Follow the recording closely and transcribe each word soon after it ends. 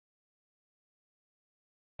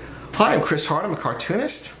Hi, I'm Chris Hart. I'm a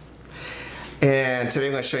cartoonist, and today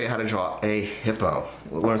I'm going to show you how to draw a hippo.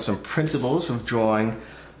 We'll learn some principles of drawing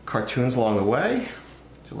cartoons along the way.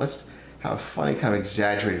 So let's have a funny kind of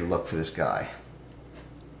exaggerated look for this guy.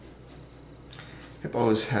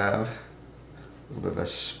 Hippos have a little bit of a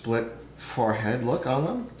split forehead look on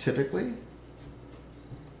them, typically.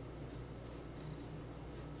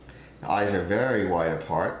 The eyes are very wide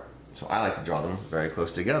apart, so I like to draw them very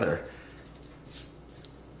close together.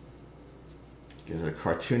 Gives it a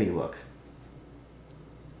cartoony look.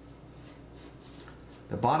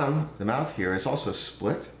 The bottom, the mouth here, is also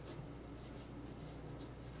split.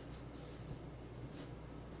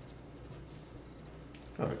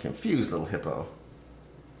 Kind of a confused little hippo.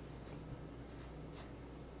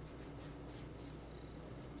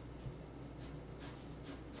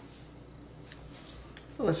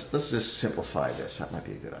 Well, let's just simplify this. That might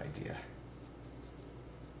be a good idea.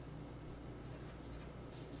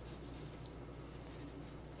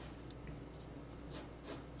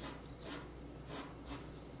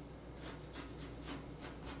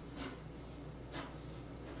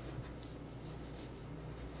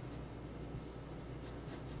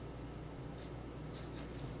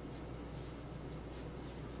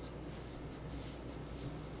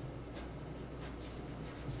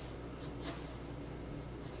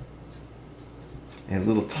 And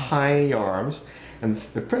little tiny arms. And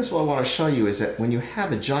the principle I want to show you is that when you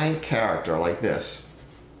have a giant character like this,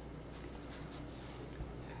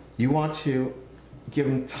 you want to give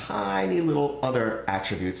him tiny little other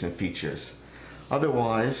attributes and features.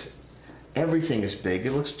 Otherwise, everything is big.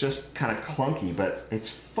 It looks just kind of clunky, but it's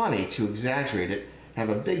funny to exaggerate it. Have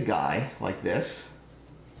a big guy like this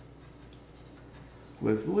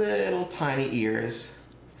with little tiny ears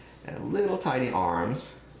and little tiny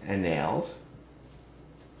arms and nails.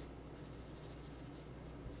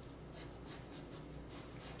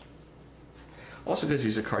 Also, because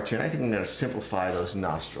he's a cartoon, I think I'm going to simplify those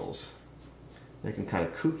nostrils. Make them kind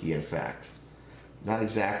of kooky, in fact. Not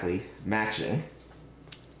exactly matching.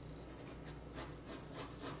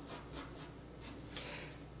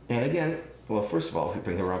 And again, well, first of all, we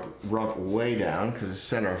bring the rump way down because the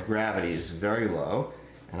center of gravity is very low.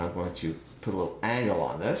 And I'm going to put a little angle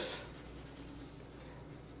on this.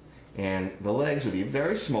 And the legs would be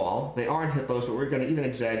very small. They aren't hippos, but we're going to even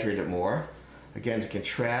exaggerate it more. Again, to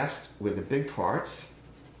contrast with the big parts.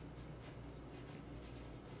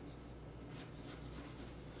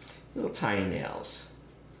 Little tiny nails.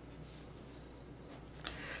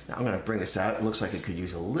 Now I'm going to bring this out. It looks like it could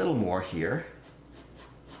use a little more here.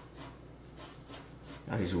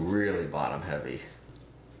 Now he's really bottom heavy.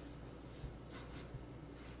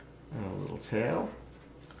 And a little tail.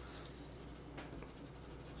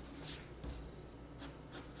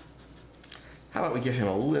 How about we give him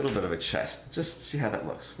a little bit of a chest? Just see how that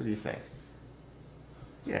looks. What do you think?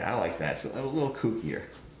 Yeah, I like that. It's a little kookier.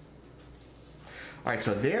 All right,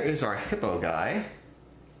 so there is our hippo guy.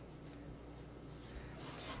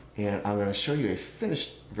 And I'm going to show you a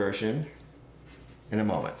finished version in a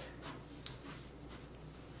moment.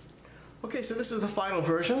 Okay, so this is the final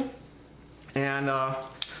version. And,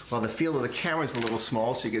 well, the field of the camera is a little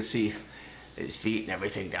small, so you can see his feet and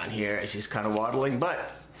everything down here as he's kind of waddling.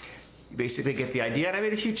 But you basically get the idea, and I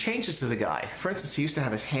made a few changes to the guy. For instance, he used to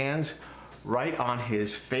have his hands right on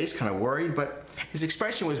his face, kind of worried, but his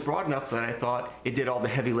expression was broad enough that I thought it did all the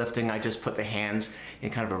heavy lifting. I just put the hands in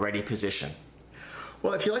kind of a ready position.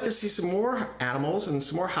 Well, if you'd like to see some more animals and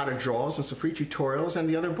some more how to draws and some free tutorials and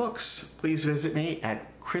the other books, please visit me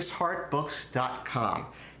at chrishartbooks.com.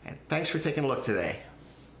 And thanks for taking a look today.